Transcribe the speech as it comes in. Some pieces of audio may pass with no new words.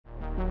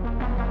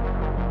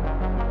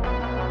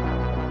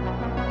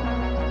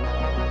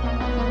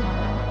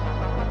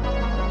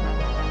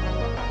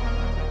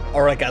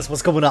All right, guys,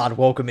 what's going on?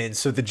 Welcome in.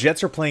 So the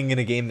Jets are playing in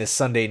a game this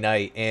Sunday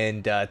night,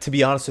 and to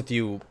be honest with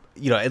you,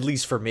 at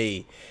least for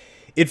me,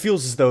 it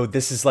feels as though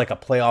this is like a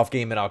playoff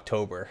game in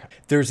October.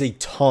 There's a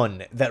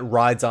ton that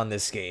rides on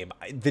this game.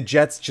 The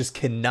Jets just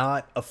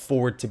cannot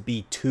afford to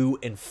be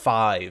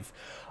 2-5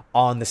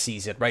 on the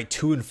season, right?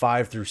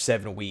 2-5 through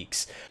 7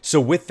 weeks. So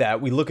with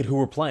that, we look at who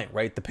we're playing,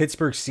 right? The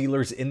Pittsburgh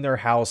Steelers in their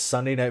house,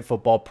 Sunday Night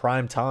Football,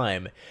 prime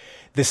time.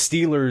 The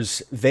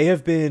Steelers, they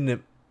have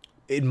been,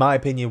 in my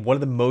opinion, one of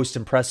the most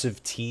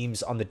impressive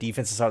teams on the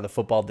defensive side of the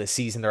football this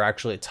season. They're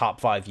actually a top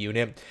 5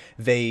 unit.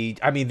 They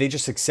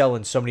just excel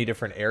in so many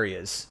different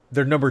areas.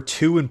 They're number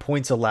 2 in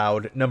points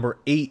allowed, number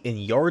 8 in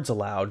yards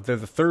allowed. They're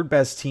the 3rd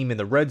best team in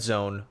the red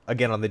zone,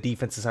 again, on the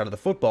defensive side of the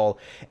football.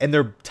 And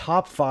they're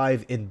top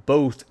 5 in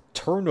both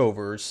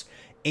turnovers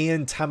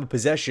and time of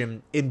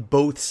possession in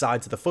both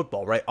sides of the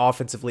football, right?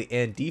 Offensively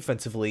and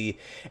defensively,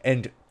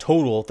 and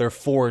total, they're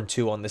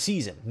 4-2 on the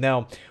season.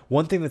 Now,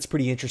 one thing that's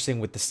pretty interesting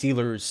with the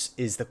Steelers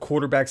is the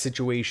quarterback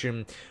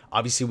situation.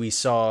 Obviously, we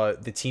saw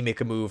the team make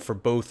a move for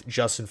both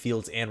Justin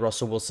Fields and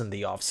Russell Wilson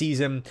the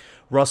offseason.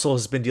 Russell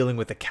has been dealing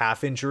with a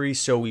calf injury,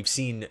 so we've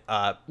seen,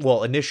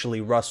 initially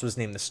Russ was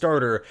named the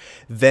starter,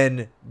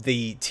 then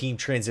the team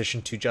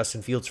transitioned to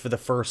Justin Fields for the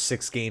first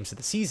 6 games of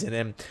the season,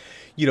 and,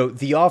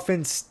 the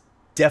offense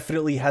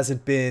definitely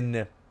hasn't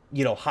been,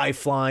 high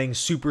flying,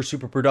 super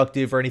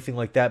productive or anything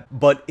like that,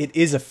 but it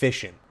is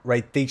efficient,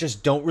 right? They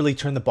just don't really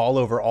turn the ball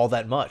over all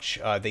that much.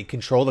 They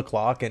control the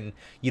clock, and,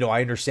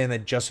 I understand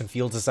that Justin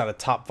Fields is not a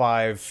top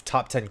 5,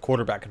 top 10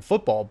 quarterback in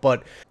football,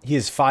 but he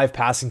has 5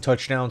 passing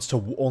touchdowns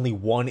to only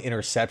 1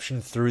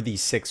 interception through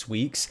these 6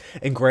 weeks.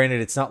 And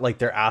granted, it's not like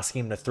they're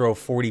asking him to throw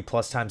 40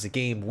 plus times a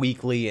game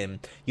weekly,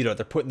 and, they're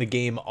putting the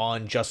game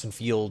on Justin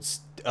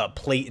Fields'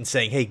 plate and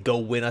saying, hey, go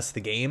win us the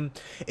game.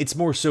 It's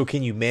more so,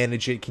 can you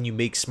manage it? Can you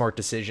make smart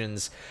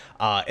decisions?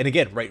 And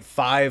again, right,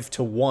 5-1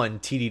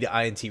 TD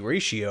to INT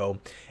ratio,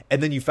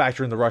 and then you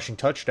factor in the rushing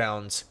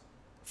touchdowns,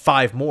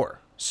 5 more.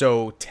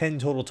 So 10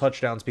 total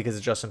touchdowns because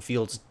of Justin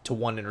Fields to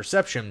 1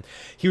 interception.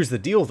 Here's the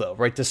deal, though,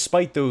 right?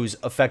 Despite those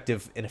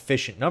effective and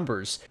efficient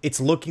numbers, it's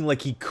looking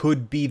like he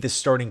could be the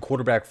starting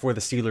quarterback for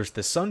the Steelers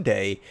this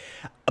Sunday.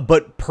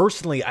 But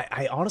personally,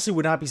 I honestly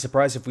would not be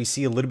surprised if we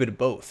see a little bit of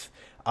both.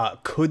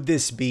 Could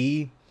this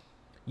be,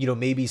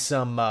 maybe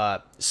some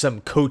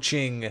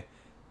coaching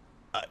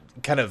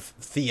kind of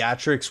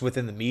theatrics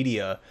within the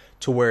media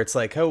to where it's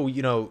like, oh,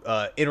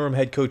 interim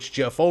head coach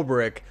Jeff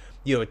Ulbrich,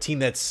 a team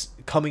that's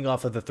coming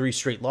off of the 3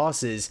 straight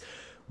losses,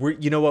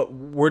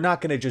 we're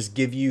not going to just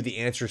give you the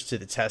answers to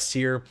the test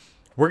here.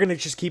 We're going to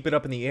just keep it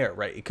up in the air,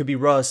 right? It could be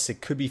Russ, it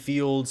could be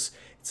Fields.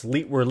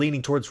 We're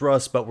leaning towards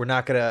Russ, but we're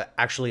not going to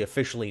actually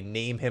officially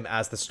name him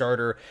as the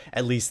starter.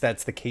 At least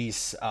that's the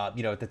case, at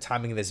the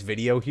timing of this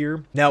video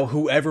here. Now,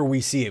 whoever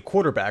we see at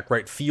quarterback,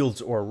 right,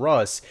 Fields or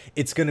Russ,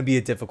 it's going to be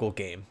a difficult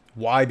game.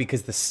 Why?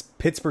 Because the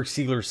Pittsburgh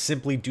Steelers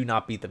simply do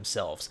not beat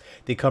themselves.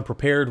 They come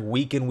prepared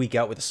week in, week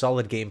out with a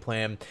solid game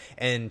plan.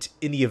 And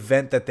in the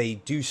event that they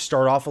do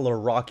start off a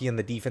little rocky on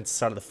the defensive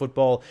side of the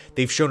football,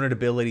 they've shown an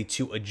ability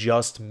to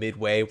adjust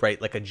midway,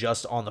 right? Like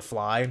adjust on the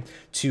fly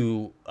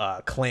to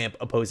clamp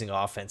opposing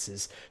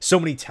offenses. So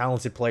many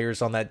talented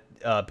players on that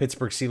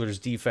Pittsburgh Steelers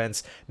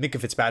defense. Minka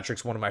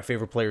Fitzpatrick's one of my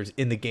favorite players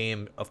in the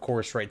game, of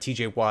course, right?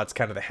 TJ Watt's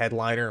kind of the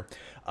headliner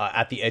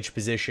at the edge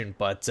position,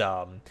 but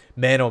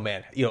man, oh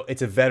man,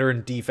 it's a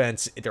veteran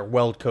defense. They're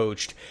well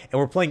coached, and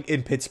we're playing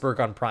in Pittsburgh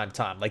on prime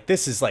time. Like,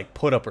 this is like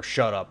put up or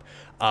shut up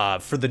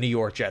for the New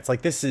York Jets.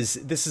 Like, this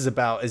is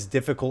about as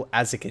difficult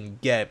as it can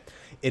get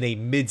in a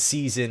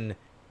mid-season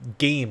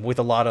game with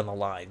a lot on the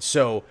line.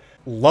 So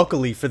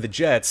luckily for the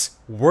Jets,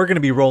 we're going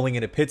to be rolling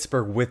into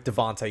Pittsburgh with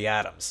Davante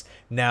Adams.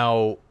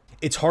 Now,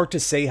 it's hard to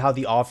say how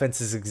the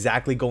offense is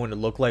exactly going to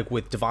look like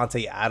with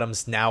Davante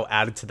Adams now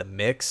added to the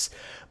mix,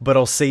 but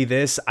I'll say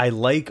this, I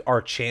like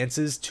our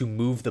chances to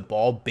move the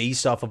ball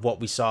based off of what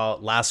we saw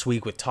last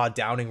week with Todd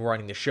Downing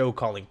running the show,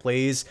 calling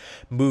plays,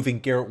 moving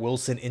Garrett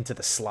Wilson into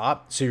the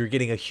slot, so you're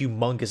getting a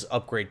humongous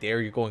upgrade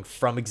there. You're going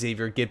from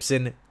Xavier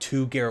Gibson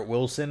to Garrett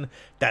Wilson.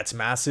 That's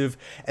massive.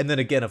 And then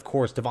again, of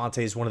course,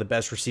 Davante is one of the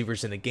best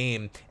receivers in the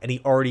game, and he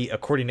already,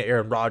 according to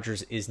Aaron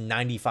Rodgers, is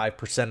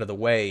 95% of the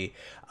way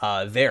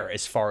there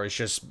as far as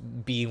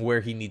just being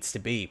where he needs to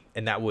be.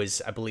 And that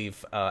was, I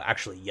believe,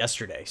 actually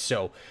yesterday.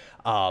 So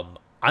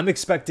I'm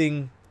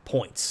expecting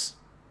points.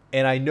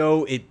 And I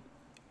know it,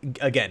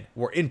 again,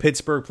 we're in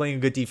Pittsburgh playing a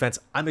good defense.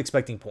 I'm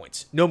expecting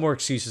points. No more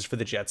excuses for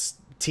the Jets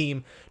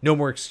team. No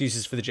more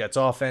excuses for the Jets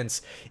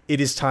offense.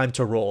 It is time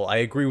to roll. I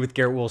agree with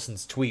Garrett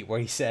Wilson's tweet where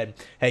he said,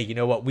 hey, you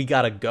know what? We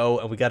got to go,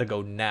 and we got to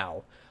go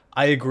now.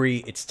 I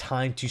agree. It's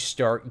time to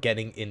start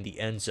getting in the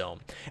end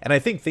zone. And I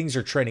think things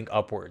are trending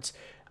upwards.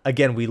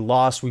 Again, we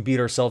lost. We beat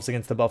ourselves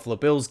against the Buffalo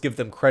Bills. Give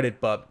them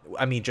credit, but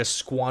I mean, just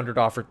squandered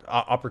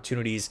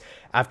opportunities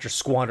after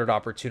squandered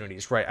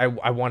opportunities, right?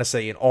 I want to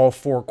say in all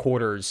 4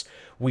 quarters,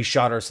 we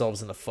shot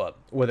ourselves in the foot.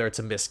 Whether it's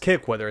a missed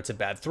kick, whether it's a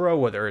bad throw,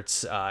 whether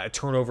it's a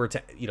turnover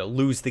to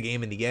lose the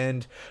game in the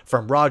end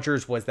from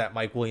Rodgers. Was that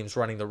Mike Williams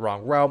running the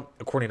wrong route?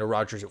 According to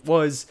Rodgers, it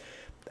was.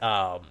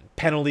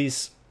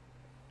 Penalties.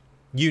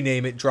 you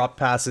name it, drop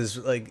passes,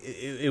 like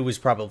it was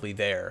probably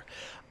there.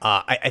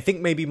 I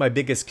think maybe my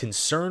biggest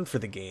concern for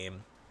the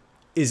game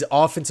is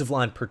offensive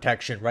line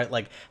protection, right?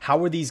 Like,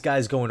 how are these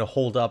guys going to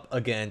hold up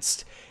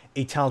against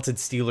a talented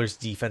Steelers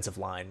defensive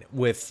line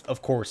with,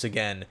 of course,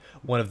 again,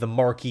 one of the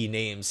marquee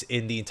names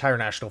in the entire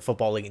National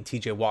Football League and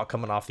TJ Watt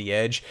coming off the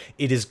edge?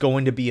 It is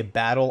going to be a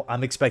battle.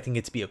 I'm expecting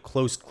it to be a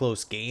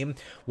close game.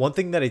 One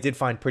thing that I did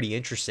find pretty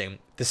interesting,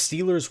 the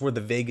Steelers were the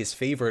Vegas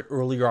favorite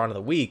earlier on in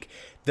the week.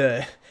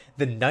 The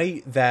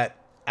night that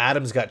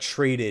Adams got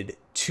traded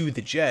to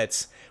the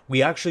Jets,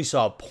 we actually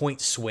saw a point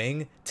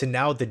swing to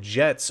now the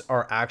Jets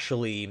are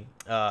actually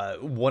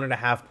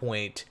 1.5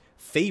 point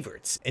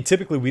favorites. And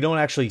typically we don't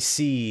actually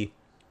see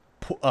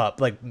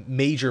like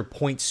major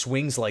point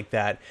swings like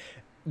that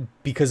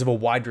because of a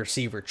wide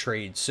receiver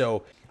trade.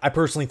 So I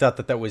personally thought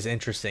that was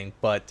interesting,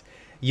 but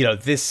you know,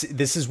 this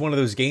is one of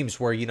those games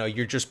where, you know,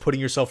 you're just putting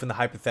yourself in the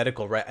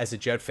hypothetical, right? As a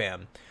Jet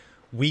fan,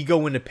 we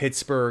go into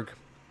Pittsburgh,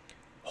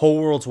 whole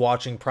world's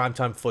watching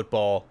primetime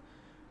football.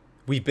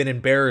 We've been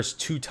embarrassed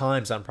 2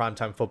 times on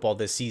primetime football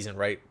this season,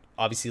 right?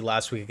 Obviously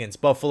last week against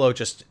Buffalo,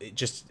 just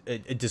a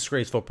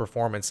disgraceful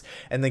performance,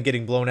 and then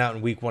getting blown out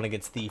in week 1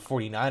 against the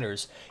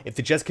 49ers. If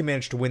the Jets can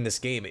manage to win this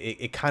game,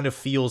 it kind of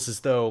feels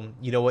as though,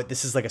 you know what,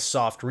 this is like a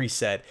soft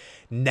reset.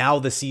 Now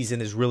the season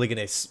is really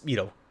going to, you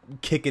know,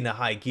 kick into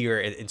high gear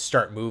and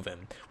start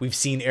moving. We've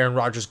seen Aaron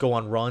Rodgers go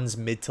on runs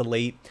mid to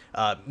late,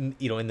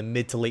 you know, in the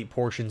mid to late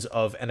portions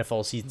of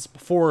NFL seasons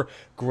before.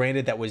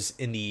 Granted, that was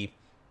in the,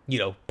 you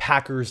know,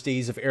 Packers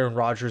days of Aaron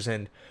Rodgers,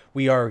 and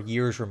we are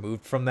years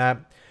removed from that.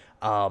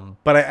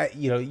 But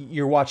you know,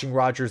 you're watching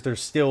Rodgers.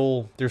 There's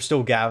still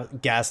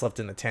gas left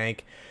in the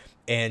tank,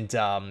 and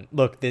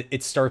look,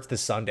 it starts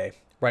this Sunday,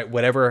 right?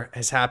 Whatever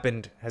has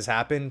happened has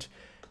happened.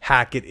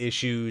 Hackett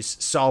issues,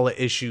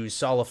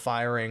 Saleh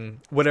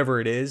firing, whatever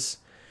it is.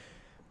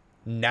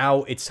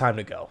 Now it's time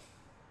to go.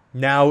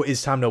 Now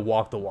is time to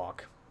walk the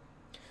walk.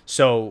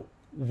 So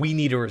we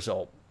need a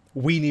result.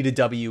 We need a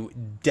W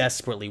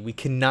desperately. We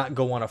cannot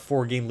go on a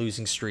 4-game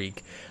losing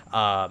streak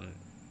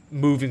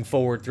moving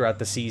forward throughout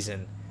the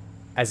season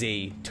as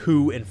a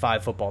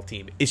 2-5 football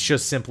team. It's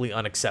just simply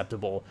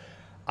unacceptable.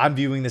 I'm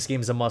viewing this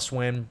game as a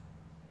must-win.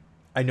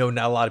 I know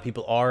not a lot of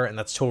people are, and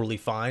that's totally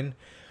fine,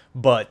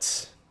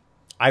 but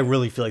I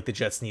really feel like the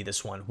Jets need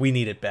this one. We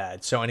need it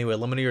bad. So anyway,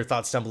 let me know your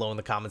thoughts down below in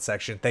the comment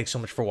section. Thanks so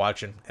much for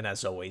watching, and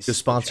as always, the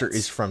sponsor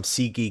is from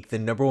SeatGeek, the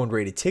 #1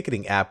 rated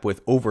ticketing app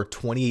with over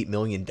 28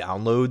 million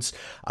downloads.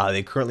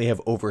 They currently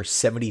have over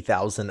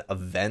 70,000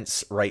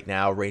 events right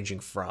now, ranging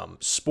from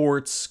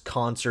sports,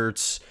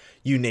 concerts,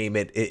 you name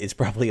it, it's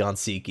probably on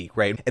SeatGeek,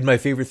 right? And my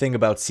favorite thing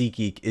about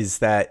SeatGeek is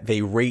that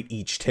they rate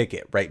each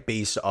ticket, right,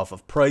 based off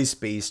of price,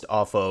 based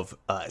off of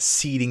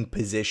seating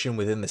position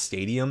within the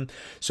stadium.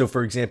 So,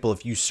 for example,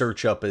 if you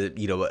search up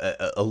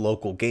a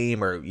local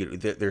game, or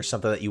there's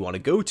something that you want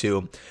to go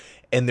to,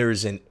 and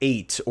there's an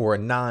 8 or a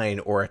 9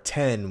 or a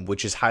 10,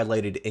 which is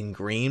highlighted in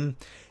green,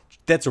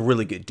 that's a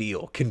really good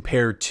deal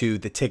compared to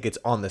the tickets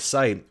on the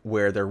site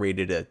where they're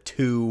rated a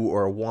 2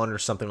 or a 1 or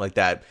something like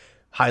that,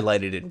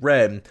 highlighted in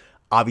red.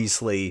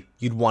 Obviously,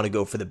 you'd want to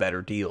go for the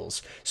better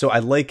deals. So I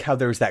like how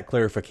there's that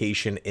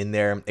clarification in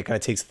there. It kind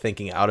of takes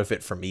thinking out of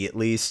it, for me at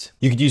least.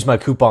 You could use my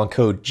coupon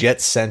code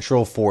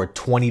Jetscentral for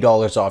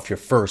 $20 off your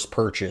first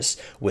purchase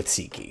with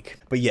SeatGeek.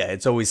 But yeah,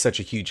 it's always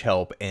such a huge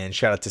help, and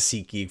shout out to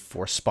SeatGeek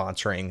for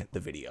sponsoring the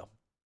video.